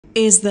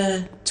is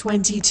the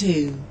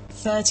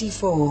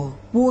 2234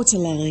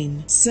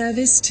 Waterline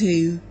service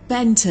to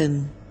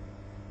Benton.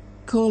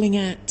 Calling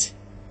at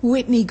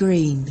Whitney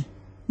Green,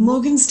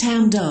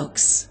 Morganstown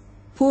Docks,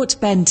 Port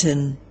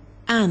Benton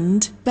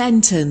and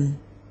Benton.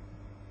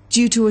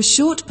 Due to a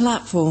short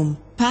platform,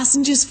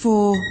 passengers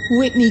for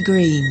Whitney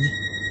Green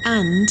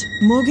and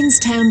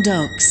Morganstown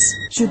Docks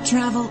should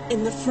travel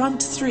in the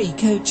front 3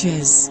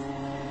 coaches.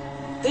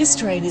 This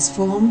train is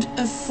formed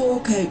of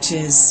 4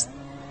 coaches.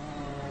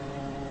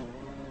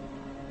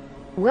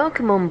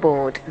 Welcome on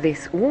board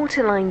this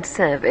Waterline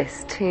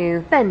service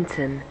to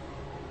Benton.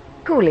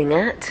 Calling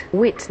at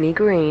Whitney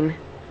Green,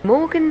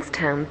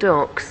 Morganstown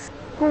Docks,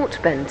 Port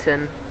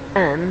Benton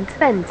and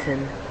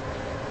Benton.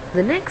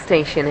 The next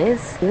station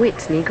is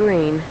Whitney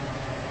Green.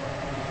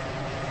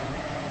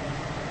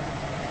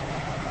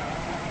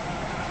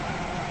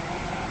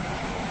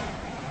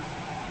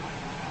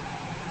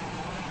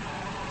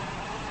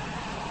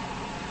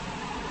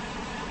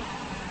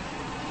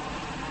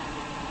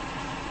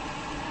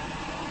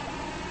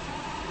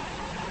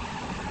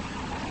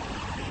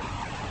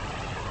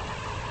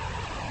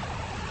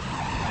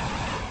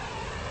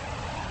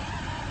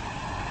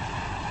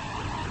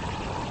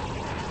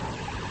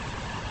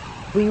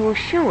 We will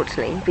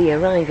shortly be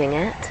arriving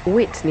at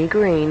Whitney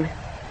Green.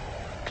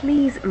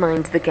 Please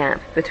mind the gap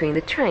between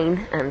the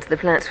train and the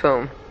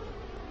platform.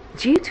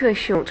 Due to a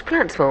short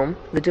platform,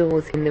 the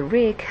doors in the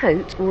rear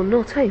coach will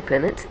not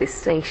open at this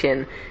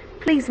station.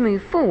 Please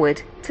move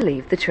forward to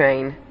leave the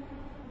train.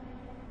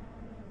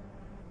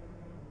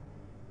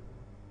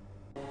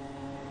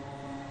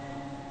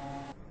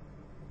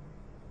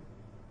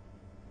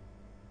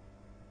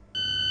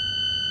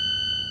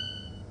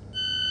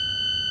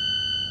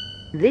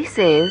 This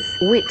is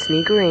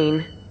Whitney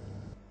Green.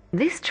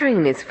 This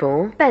train is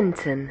for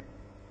Benton.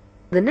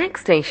 The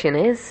next station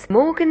is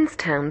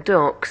Morganstown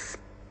Docks.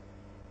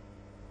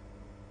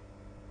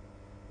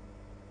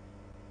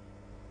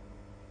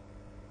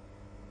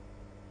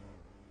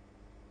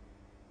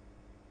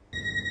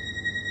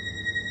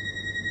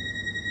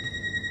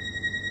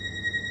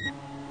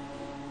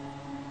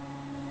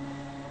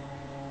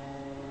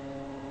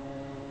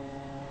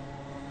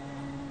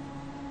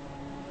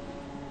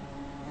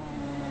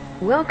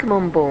 Welcome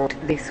on board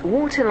this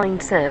Waterline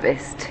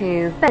service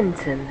to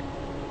Benton.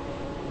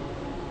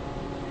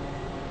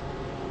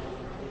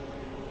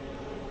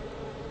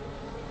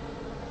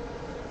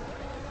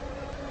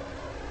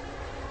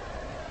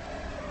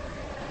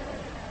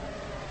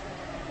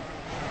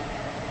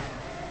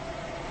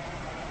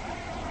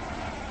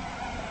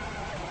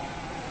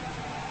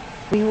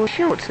 We will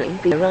shortly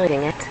be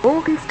arriving at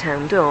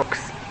Morganstown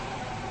Docks.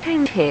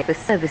 Change here for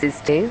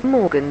services to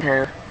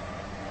Morgantown.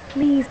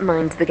 Please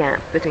mind the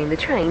gap between the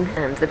train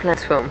and the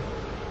platform.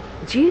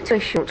 Due to a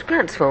short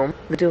platform,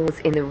 the doors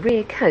in the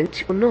rear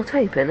coach will not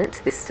open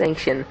at this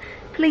station.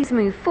 Please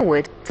move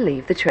forward to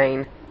leave the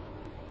train.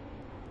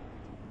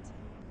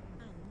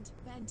 And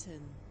Benton.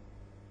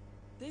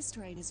 This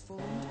train is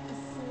formed of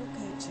 4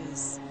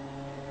 coaches.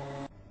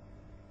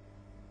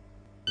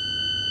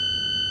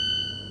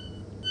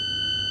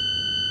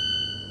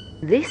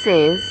 This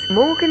is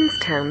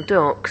Morganstown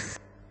Docks.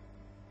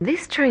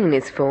 This train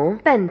is for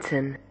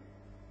Benton.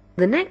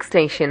 The next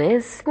station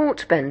is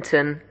Port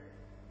Benton.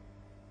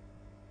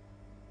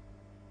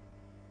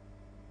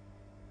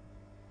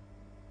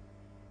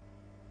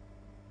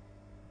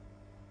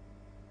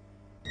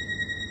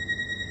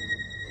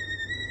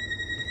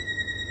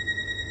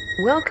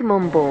 Welcome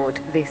on board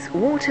this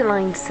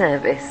Waterline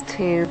service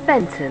to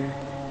Benton.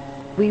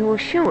 We will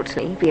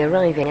shortly be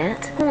arriving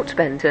at Port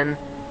Benton.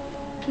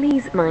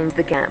 Please mind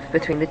the gap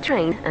between the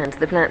train and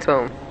the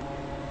platform.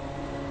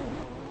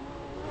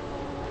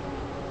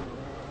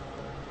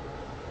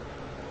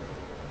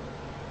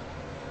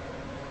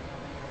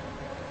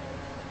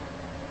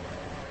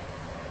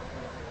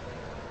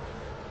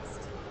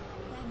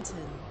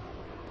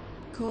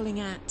 Calling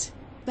at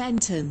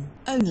Benton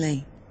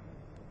only.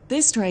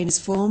 This train is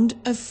formed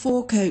of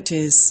 4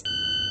 coaches.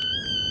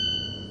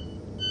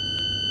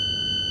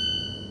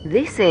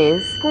 This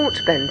is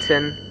Port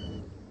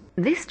Benton.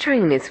 This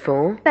train is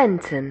for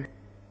Benton.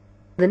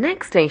 The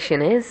next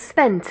station is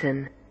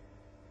Benton.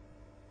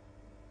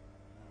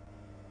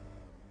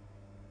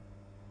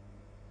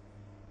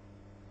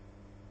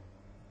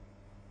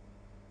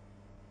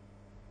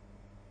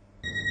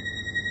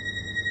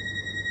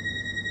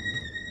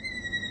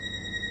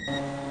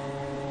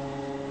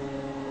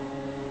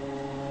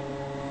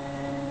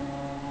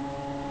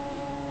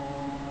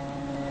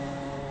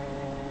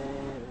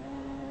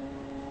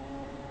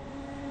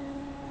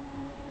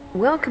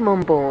 Welcome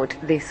on board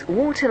this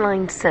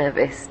Waterline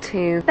service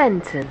to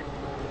Benton.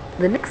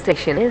 The next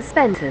station is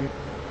Benton.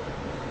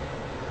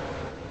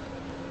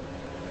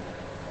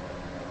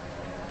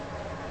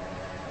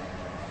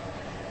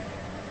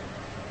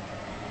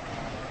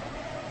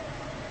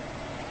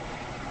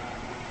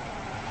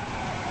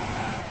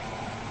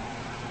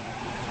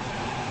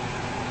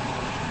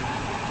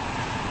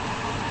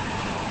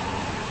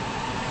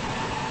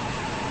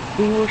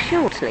 We will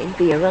shortly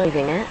be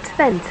arriving at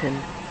Benton.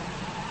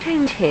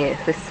 Change here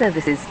for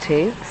services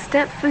to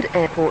Stepford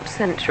Airport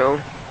Central,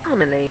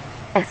 Connolly,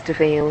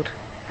 Esterfield,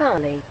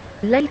 Farley,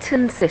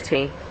 Leighton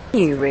City,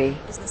 Newry,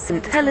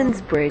 St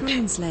Helens Bridge,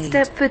 Greenslade.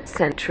 Stepford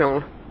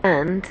Central,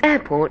 and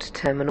Airport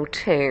Terminal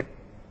 2.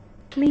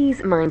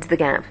 Please mind the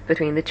gap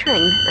between the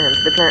train and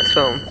the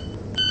platform.